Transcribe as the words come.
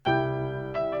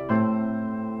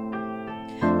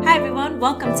everyone,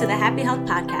 welcome to the Happy Health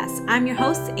Podcast. I'm your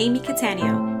host, Amy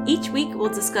Catania. Each week, we'll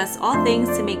discuss all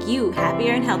things to make you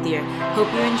happier and healthier.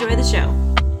 Hope you enjoy the show.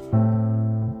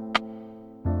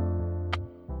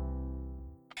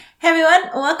 Hey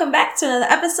everyone, welcome back to another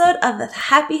episode of the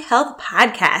Happy Health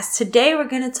Podcast. Today, we're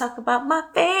going to talk about my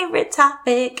favorite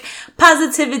topic,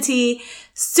 positivity.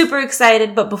 Super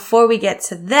excited, but before we get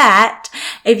to that,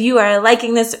 if you are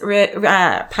liking this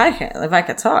podcast, if I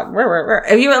could talk,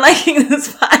 if you are liking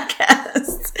this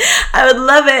podcast, I would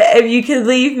love it if you could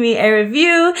leave me a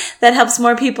review that helps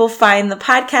more people find the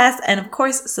podcast, and of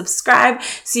course, subscribe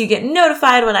so you get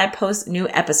notified when I post new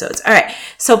episodes. All right,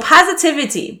 so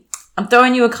positivity. I'm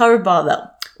throwing you a curveball though.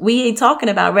 We ain't talking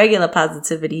about regular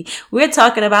positivity. We're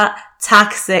talking about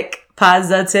toxic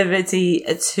positivity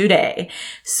today.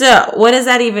 So what does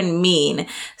that even mean?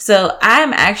 So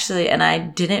I'm actually, and I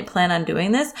didn't plan on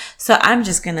doing this, so I'm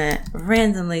just going to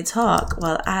randomly talk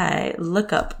while I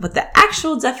look up what the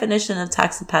actual definition of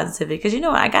toxic positivity, because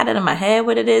I got it in my head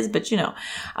what it is, but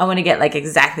I want to get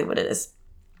exactly what it is.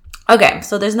 Okay.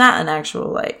 So there's not an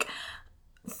actual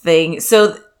thing.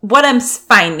 So what I'm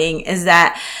finding is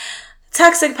that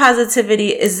toxic positivity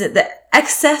is the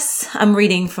excess. I'm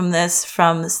reading from this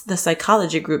from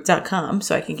thepsychologygroup.com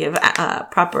so I can give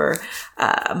proper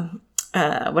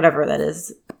whatever that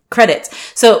is credit.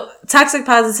 So toxic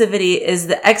positivity is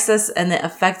the excess and the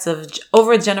effects of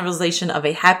overgeneralization of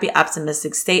a happy,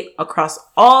 optimistic state across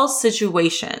all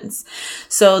situations.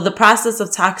 So the process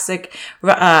of toxic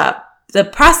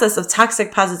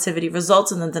positivity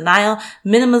results in the denial,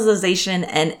 minimalization,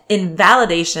 and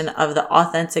invalidation of the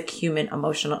authentic human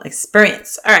emotional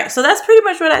experience. All right. So that's pretty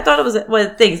much what I thought it was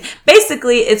things.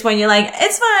 Basically, it's when you're like,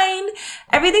 it's fine.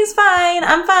 Everything's fine.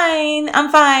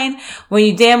 I'm fine. When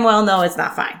you damn well know it's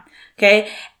not fine. Okay.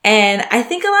 And I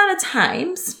think a lot of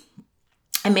times,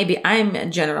 and maybe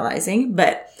I'm generalizing,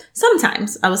 but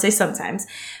sometimes, I will say sometimes,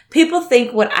 people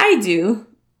think what I do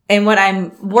and what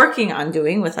I'm working on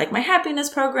doing with my happiness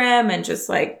program and just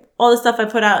all the stuff I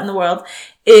put out in the world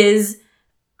is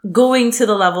going to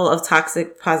the level of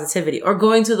toxic positivity, or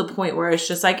going to the point where it's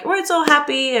just we're so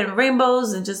happy and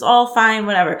rainbows and just all fine,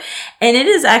 whatever. And it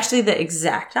is actually the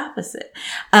exact opposite.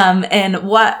 And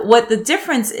what the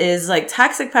difference is,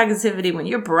 toxic positivity, when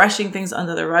you're brushing things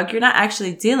under the rug, you're not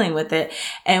actually dealing with it.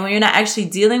 And when you're not actually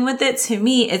dealing with it, to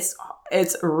me, it's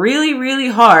really, really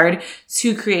hard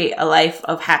to create a life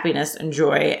of happiness and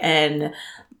joy and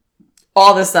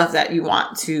all the stuff that you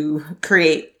want to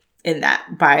create in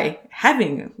that by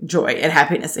having joy and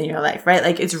happiness in your life,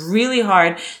 right? It's really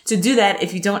hard to do that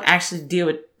if you don't actually deal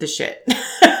with the shit,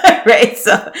 right?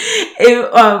 So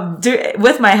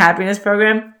with my happiness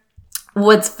program,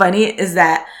 what's funny is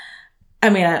that I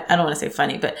don't want to say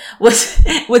funny, but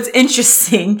what's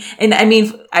interesting, and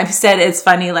I've said it's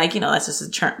funny, that's just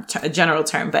a general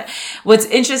term, but what's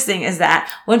interesting is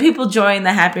that when people join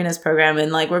the happiness program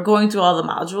and we're going through all the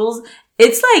modules,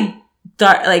 it's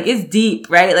dark, it's deep,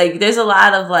 right? There's a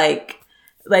lot of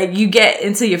you get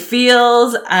into your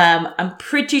feels. I'm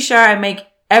pretty sure I make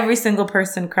every single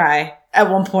person cry at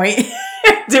one point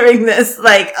during this,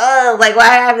 why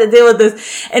I have to deal with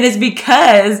this. And it's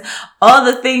because all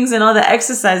the things and all the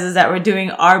exercises that we're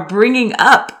doing are bringing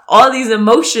up all these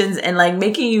emotions and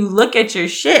making you look at your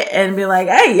shit and be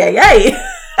hey,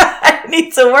 I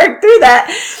need to work through that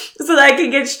so that I can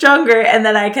get stronger and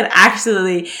that I can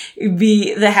actually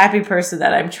be the happy person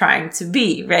that I'm trying to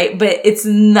be, right? But it's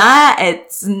not, and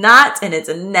it's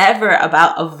never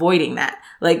about avoiding that.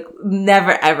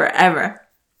 Never, ever, ever.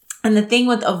 And the thing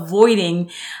with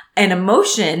avoiding an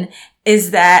emotion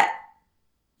is that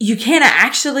you can't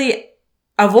actually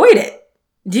avoid it.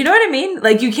 Do you know what I mean?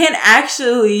 You can't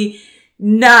actually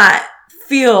not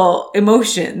feel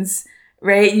emotions,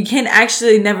 right? You can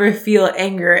actually never feel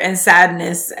anger and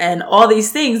sadness and all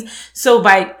these things. So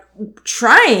by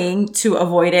trying to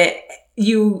avoid it,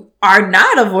 you are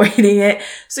not avoiding it.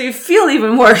 So you feel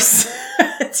even worse.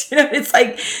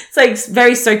 It's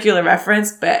very circular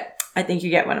reference, but I think you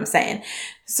get what I'm saying.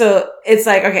 So it's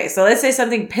okay, so let's say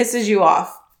something pisses you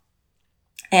off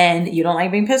and you don't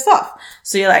like being pissed off.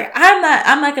 So you're I'm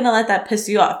not going to let that piss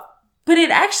you off. But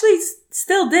it actually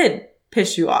still did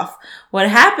piss you off. What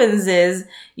happens is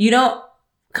you don't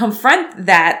confront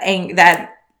that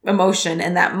emotion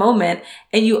in that moment.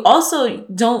 And you also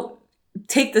don't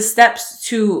take the steps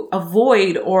to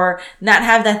avoid or not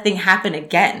have that thing happen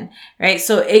again. Right.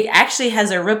 So it actually has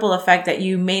a ripple effect that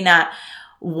you may not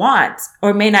want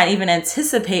or may not even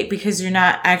anticipate because you're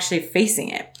not actually facing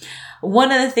it.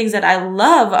 one of the things that I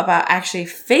love about actually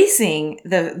facing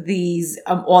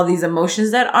all these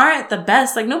emotions that aren't the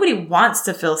best, like nobody wants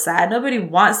to feel sad. Nobody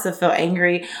wants to feel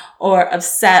angry or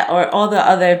upset or all the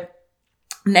other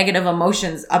negative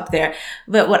emotions up there.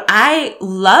 But what I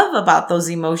love about those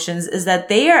emotions is that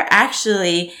they are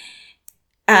actually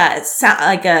sound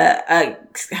like I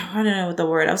don't know what the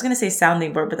word, I was going to say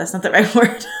sounding board, but that's not the right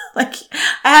word. Like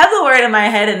I have the word in my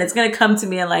head and it's going to come to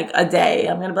me in like a day.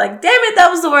 I'm going to be like, damn it, that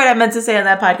was the word I meant to say on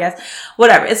that podcast.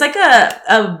 Whatever. It's like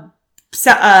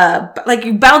like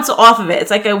you bounce off of it.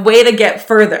 It's like a way to get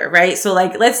further, right? So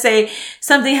like, let's say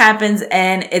something happens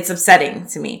and it's upsetting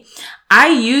to me. I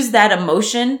use that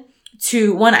emotion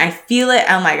to, when I feel it,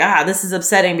 I'm like, this is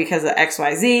upsetting because of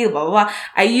XYZ, blah, blah, blah.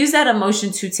 I use that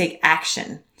emotion to take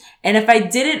action. And if I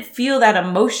didn't feel that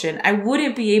emotion, I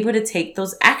wouldn't be able to take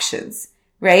those actions,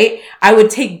 right? I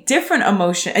would take different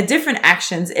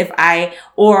actions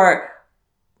or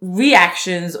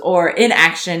reactions or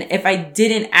inaction if I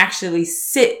didn't actually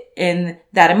sit in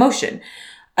that emotion.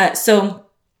 So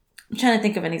I'm trying to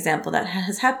think of an example that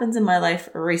has happened in my life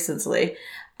recently.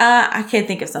 I can't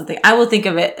think of something. I will think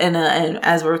of it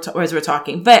as we're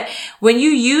talking. But when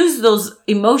you use those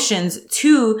emotions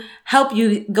to help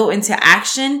you go into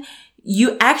action,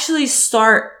 you actually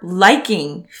start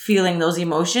liking feeling those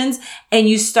emotions, and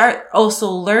you start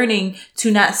also learning to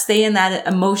not stay in that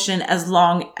emotion as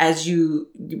long as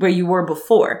where you were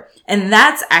before. And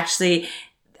that's actually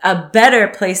a better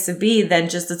place to be than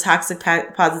just the toxic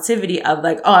positivity of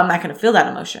like, I'm not going to feel that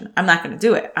emotion. I'm not going to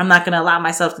do it. I'm not going to allow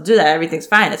myself to do that. Everything's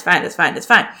fine. It's fine. It's fine. It's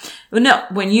fine. But no,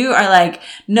 when you are like,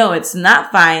 no, it's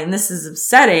not fine. This is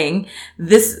upsetting.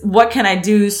 What can I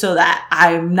do so that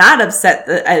I'm not upset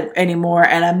anymore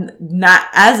and I'm not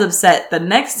as upset the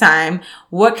next time?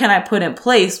 What can I put in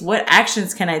place? What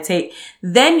actions can I take?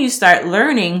 Then you start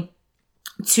learning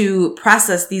to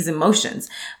process these emotions.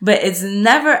 But it's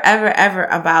never, ever, ever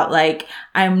about like,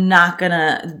 I'm not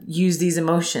gonna use these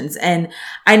emotions. And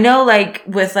I know like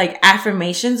with like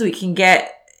affirmations, we can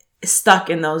get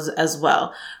stuck in those as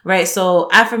well, right? So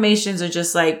affirmations are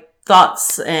just like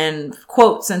thoughts and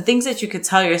quotes and things that you could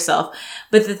tell yourself.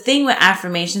 But the thing with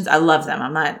affirmations, I love them.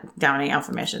 I'm not downing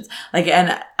affirmations. Like,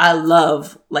 and I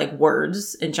love like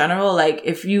words in general. Like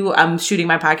I'm shooting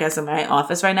my podcast in my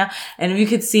office right now, and if you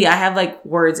could see, I have like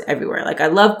words everywhere. Like I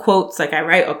love quotes. Like I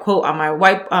write a quote on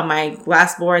my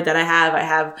glass board that I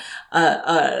have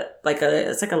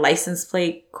it's like a license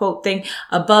plate quote thing.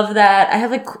 Above that, I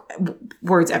have like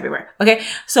words everywhere. Okay.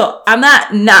 So I'm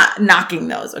not knocking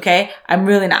those. Okay. I'm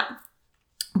really not.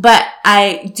 But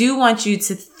I do want you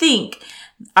to think,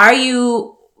 are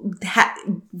you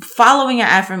following an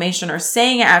affirmation or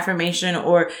saying an affirmation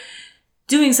or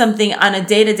doing something on a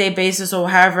day-to-day basis or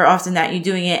however often that you're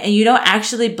doing it and you don't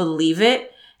actually believe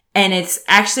it and it's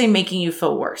actually making you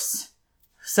feel worse?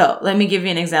 So let me give you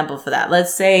an example for that.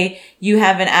 Let's say you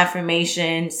have an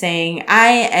affirmation saying,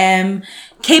 I am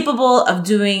capable of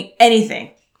doing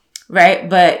anything, right?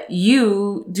 But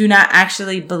you do not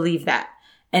actually believe that.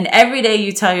 And every day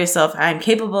you tell yourself, I'm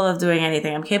capable of doing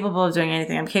anything. I'm capable of doing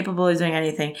anything. I'm capable of doing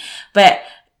anything. But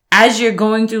as you're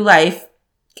going through life,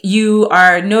 you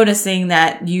are noticing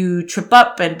that you trip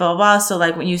up and blah, blah. So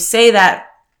like when you say that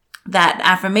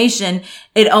affirmation,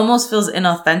 it almost feels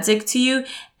inauthentic to you,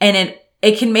 and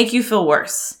it can make you feel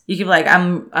worse. You can be like,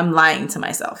 I'm lying to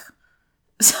myself.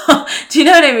 So do you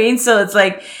know what I mean? So it's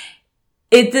like,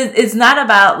 it's not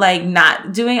about like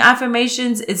not doing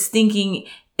affirmations. It's thinking,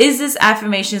 is this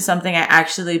affirmation something I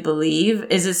actually believe?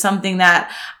 Is it something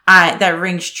that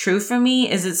rings true for me?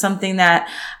 Is it something that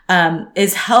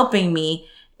is helping me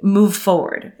move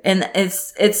forward? And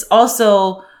it's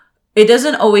also, we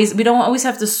don't always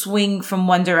have to swing from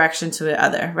one direction to the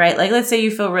other, right? Like let's say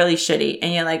you feel really shitty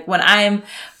and you're like, when I'm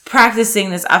practicing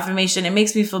this affirmation, it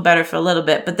makes me feel better for a little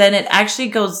bit, but then it actually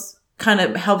goes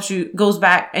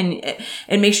back and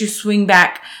it makes you swing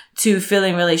back to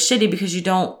feeling really shitty because you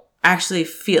don't actually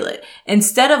feel it.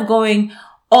 Instead of going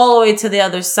all the way to the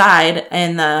other side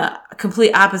and the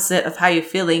complete opposite of how you're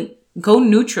feeling, go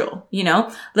neutral, you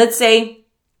know? Let's say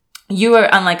you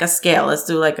are on like a scale. Let's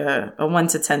do like a 1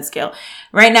 to 10 scale.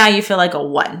 Right now you feel like a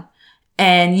 1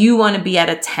 and you want to be at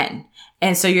a 10.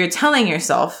 And so you're telling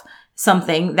yourself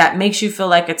something that makes you feel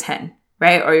like a 10,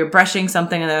 right? Or you're brushing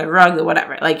something on the rug or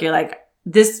whatever. Like you're like,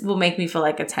 this will make me feel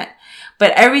like a 10.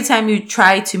 But every time you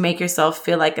try to make yourself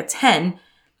feel like a 10,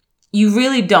 you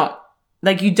really don't.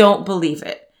 Like you don't believe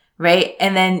it, right?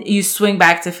 And then you swing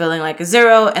back to feeling like a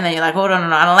 0, and then you're like, oh, no,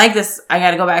 I don't like this. I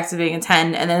got to go back to being a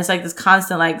 10. And then it's like this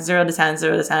constant like 0 to 10,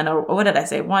 0 to 10, or what did I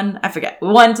say? 1? I forget.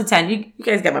 1 to 10. You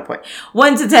guys get my point.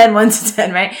 1 to 10, 1 to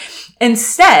 10, right?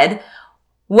 Instead,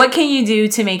 what can you do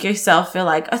to make yourself feel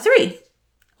like a 3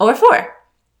 or a 4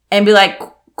 and be like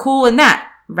cool in that,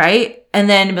 right? And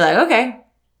then be like, okay,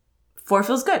 4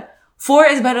 feels good. 4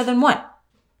 is better than 1,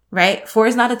 right? 4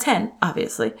 is not a 10,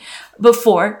 obviously, but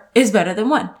 4 is better than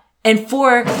 1. And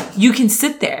 4, you can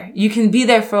sit there. You can be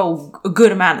there for a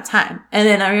good amount of time. And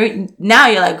then now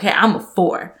you're like, okay, I'm a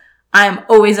 4. I'm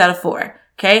always at a 4.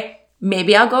 Okay.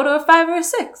 Maybe I'll go to a 5 or a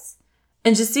 6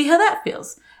 and just see how that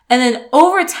feels. And then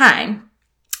over time,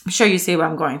 I'm sure you see where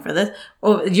I'm going for this.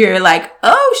 You're like,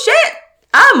 oh shit,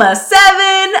 I'm a 7.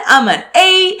 I'm an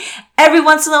 8. Every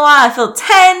once in a while I feel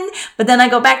 10, but then I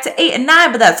go back to 8 and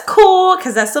 9, but that's cool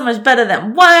because that's so much better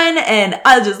than 1. And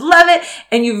I just love it.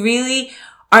 And you really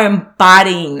are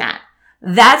embodying that.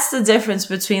 That's the difference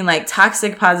between like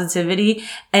toxic positivity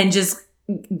and just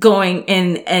going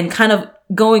in and kind of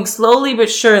going slowly but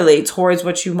surely towards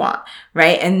what you want,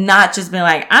 right? And not just being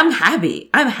like, I'm happy.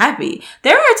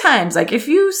 There are times, like if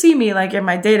you see me like in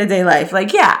my day-to-day life,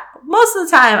 like, yeah, most of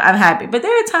the time I'm happy, but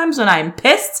there are times when I'm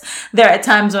pissed. There are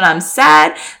times when I'm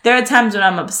sad. There are times when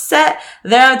I'm upset.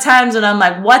 There are times when I'm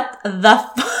like, what the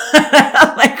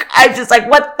I'm just like,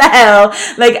 what the hell?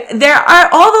 Like there are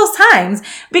all those times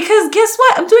because guess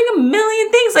what? I'm doing a million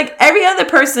things like every other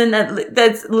person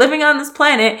that's living on this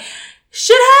planet.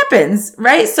 Shit happens,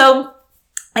 right? So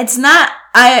it's not,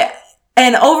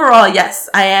 and overall, yes,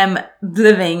 I am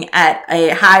living at a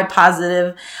high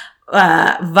positive,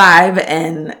 vibe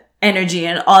and energy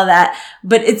and all that,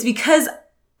 but it's because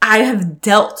I have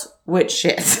dealt with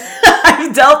shit.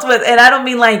 I've dealt with, and I don't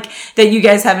mean like that you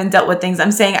guys haven't dealt with things.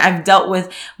 I'm saying I've dealt with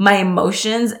my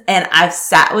emotions and I've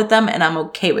sat with them and I'm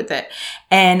okay with it.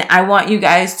 And I want you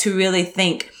guys to really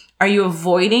think, are you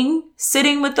avoiding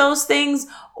sitting with those things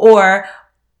or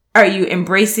are you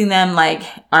embracing them like,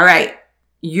 all right,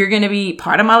 you're going to be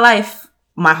part of my life,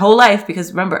 my whole life,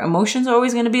 because remember, emotions are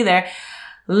always going to be there.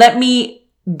 Let me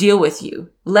deal with you.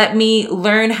 Let me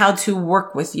learn how to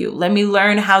work with you. Let me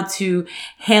learn how to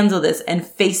handle this and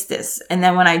face this. And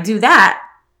then when I do that,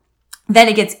 then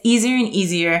it gets easier and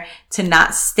easier to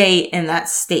not stay in that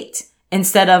state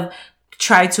instead of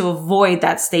try to avoid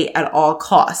that state at all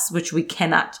costs, which we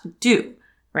cannot do,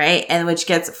 right? And which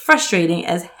gets frustrating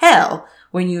as hell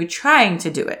when you're trying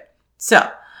to do it. So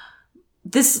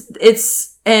this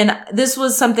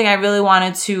was something I really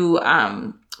wanted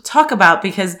to, talk about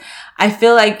because I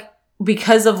feel like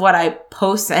because of what I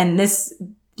post and this,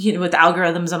 you know, with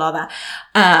algorithms and all that,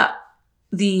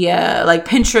 like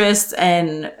Pinterest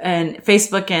and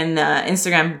Facebook and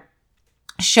Instagram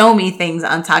show me things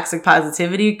on toxic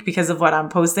positivity because of what I'm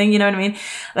posting. You know what I mean?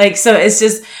 Like, so it's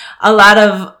just a lot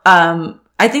of,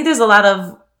 I think there's a lot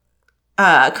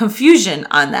of confusion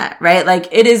on that, right? Like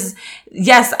it is,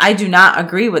 yes, I do not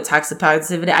agree with toxic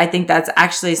positivity. I think that's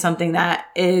actually something that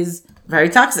is very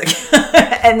toxic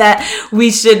and that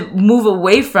we should move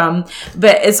away from.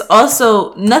 But it's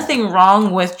also nothing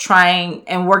wrong with trying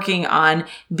and working on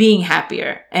being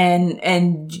happier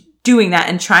and doing that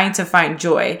and trying to find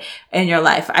joy in your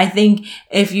life. I think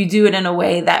if you do it in a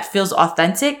way that feels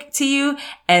authentic to you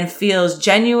and feels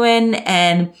genuine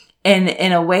and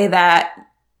in a way that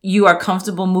you are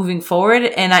comfortable moving forward.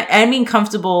 And I mean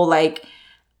comfortable like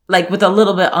with a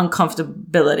little bit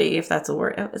uncomfortability, if that's a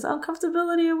word. Is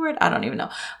uncomfortability a word? I don't even know.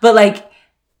 But like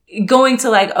going to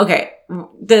like, okay,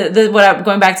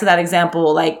 going back to that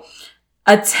example, like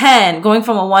a 10, going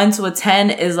from a 1 to a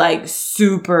 10 is like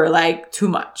super like too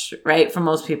much, right? For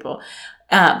most people.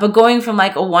 But going from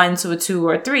like a 1 to a 2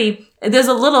 or a 3, there's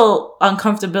a little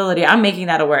uncomfortability. I'm making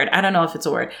that a word. I don't know if it's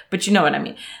a word, but you know what I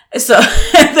mean. So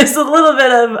there's a little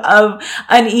bit of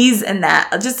unease in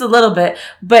that, just a little bit,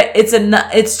 but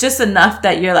it's just enough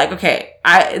that you're like, okay,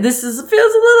 feels a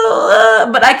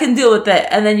little, but I can deal with it.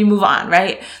 And then you move on,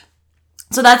 right?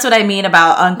 So that's what I mean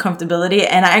about uncomfortability.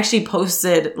 And I actually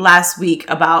posted last week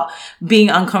about being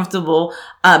uncomfortable,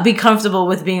 be comfortable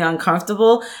with being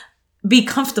uncomfortable. Be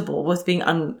comfortable with being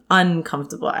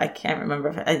uncomfortable. I can't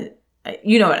remember if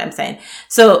you know what I'm saying.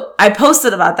 So I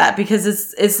posted about that because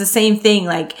it's the same thing,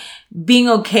 like being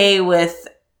okay with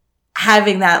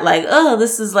having that like, oh,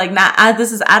 this is like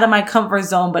this is out of my comfort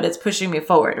zone, but it's pushing me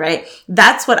forward, right?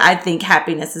 That's what I think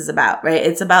happiness is about, right?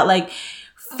 It's about like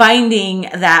finding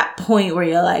that point where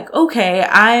you're like, okay,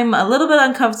 I'm a little bit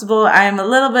uncomfortable. I'm a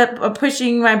little bit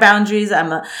pushing my boundaries.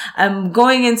 I'm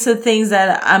going into things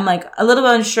that I'm like a little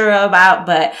bit unsure about,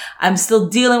 but I'm still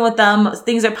dealing with them.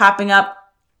 Things are popping up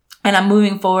and I'm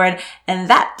moving forward. And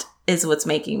that is what's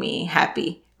making me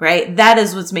happy, right? That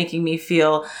is what's making me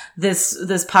feel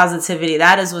this positivity.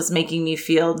 That is what's making me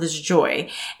feel this joy,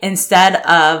 instead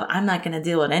of, I'm not going to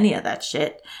deal with any of that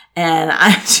shit. And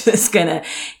I'm just going to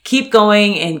keep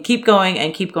going and keep going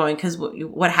and keep going. Because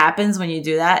what happens when you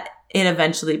do that, it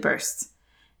eventually bursts.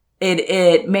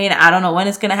 It may, I don't know when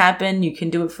it's going to happen. You can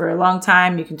do it for a long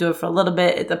time. You can do it for a little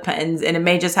bit. It depends. And it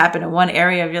may just happen in one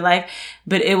area of your life,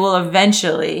 but it will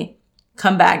eventually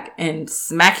come back and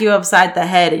smack you upside the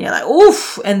head, and you're like,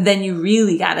 oof. And then you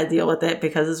really got to deal with it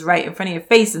because it's right in front of your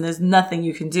face and there's nothing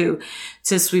you can do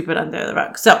to sweep it under the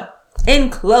rug. So in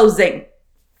closing,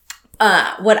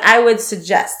 what I would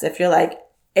suggest, if you're like,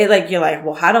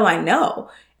 well, how do I know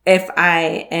if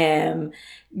I am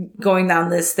going down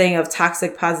this thing of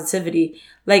toxic positivity?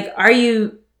 Like, are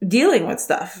you dealing with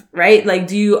stuff, right?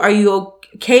 Like, are you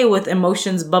okay with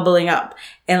emotions bubbling up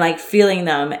and like feeling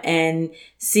them and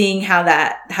seeing how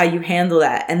you handle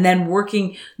that, and then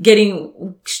working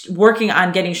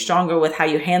on getting stronger with how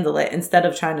you handle it instead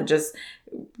of trying to just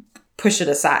push it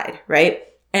aside, right?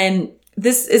 And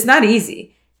this is not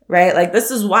easy, right? Like, this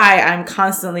is why I'm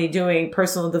constantly doing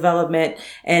personal development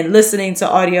and listening to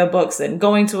audiobooks and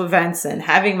going to events and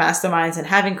having masterminds and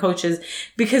having coaches,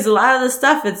 because a lot of the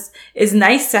stuff, it's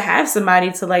nice to have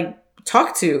somebody to like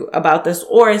talk to about this,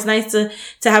 or it's nice to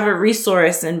have a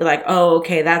resource and be like, oh,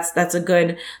 okay, that's a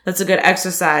good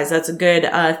exercise. That's a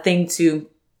good thing to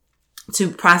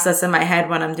process in my head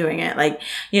when I'm doing it. Like,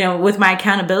 with my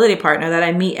accountability partner that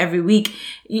I meet every week,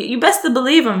 you best to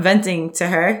believe I'm venting to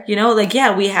her, like,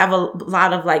 yeah, we have a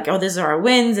lot of like, oh, these are our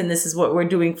wins and this is what we're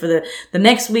doing for the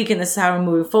next week. And this is how we're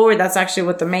moving forward. That's actually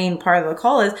what the main part of the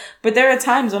call is. But there are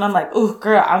times when I'm like, oh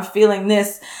girl, I'm feeling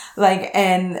this. Like,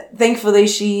 and thankfully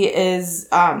she is,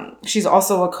 she's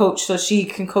also a coach, so she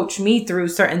can coach me through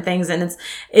certain things, and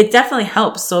it definitely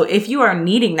helps. So if you are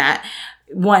needing that,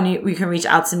 one, you can reach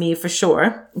out to me for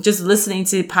sure. Just listening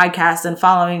to podcasts and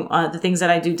following the things that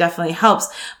I do definitely helps.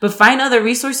 But find other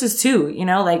resources too,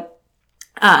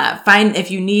 find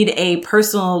if you need a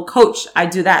personal coach, I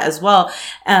do that as well.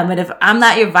 And if I'm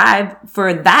not your vibe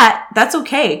for that, that's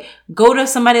okay. Go to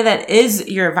somebody that is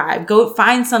your vibe. Go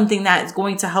find something that is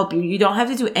going to help you. You don't have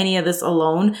to do any of this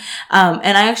alone.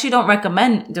 And I actually don't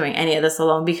recommend doing any of this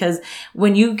alone, because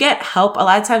when you get help, a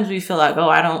lot of times we feel like, oh,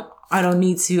 I don't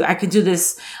need to, I could do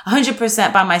this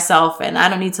 100% by myself, and I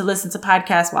don't need to listen to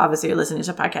podcasts. Well, obviously you're listening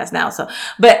to podcasts now. So,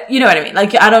 but you know what I mean?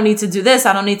 Like, I don't need to do this.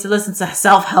 I don't need to listen to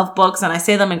self-help books. And I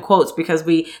say them in quotes because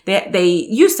they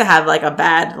used to have like a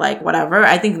bad, like whatever.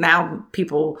 I think now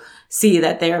people see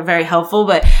that they are very helpful,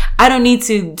 but I don't need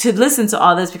to listen to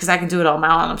all this because I can do it on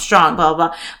my own. I'm strong, blah, blah,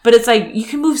 blah. But it's like, you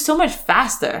can move so much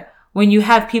faster when you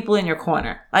have people in your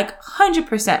corner, like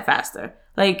 100% faster.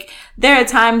 Like, there are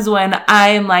times when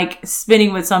I'm like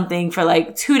spinning with something for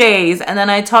like 2 days, and then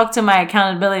I talk to my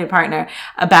accountability partner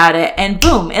about it, and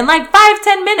boom, in like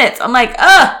 5-10 minutes, I'm like,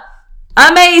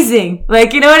 amazing.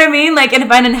 Like, you know what I mean? Like, and if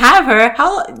I didn't have her,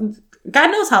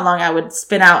 God knows how long I would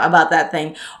spin out about that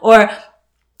thing. Or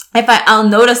if I'll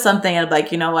notice something and I'm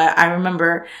like, you know what, I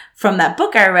remember from that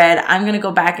book I read, I'm going to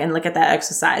go back and look at that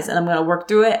exercise and I'm going to work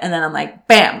through it. And then I'm like,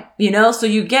 bam, so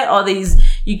you get all these,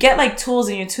 you get like tools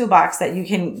in your toolbox that you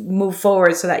can move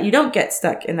forward so that you don't get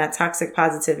stuck in that toxic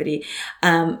positivity,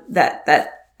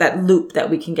 that loop that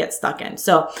we can get stuck in.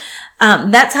 So,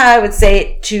 that's how I would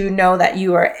say to know that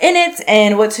you are in it,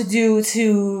 and what to do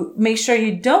to make sure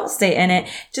you don't stay in it.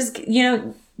 Just,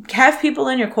 have people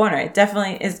in your corner. It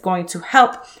definitely is going to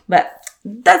help. But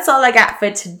that's all I got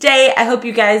for today. I hope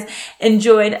you guys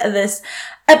enjoyed this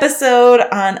episode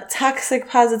on toxic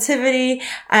positivity.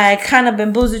 I kind of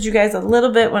bamboozled you guys a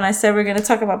little bit when I said we're going to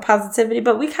talk about positivity,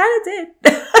 but we kind of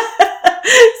did.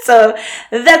 So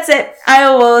that's it.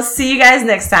 I will see you guys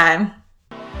next time.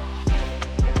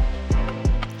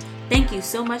 Thank you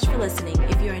so much for listening.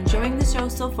 If you're enjoying the show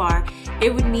so far,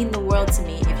 it would mean the world to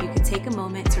me if you could take a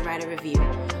moment to write a review.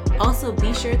 Also,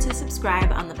 be sure to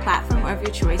subscribe on the platform of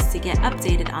your choice to get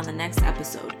updated on the next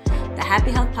episode. The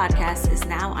Happy Health Podcast is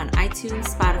now on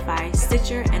iTunes, Spotify,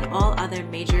 Stitcher, and all other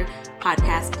major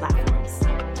podcast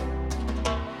platforms.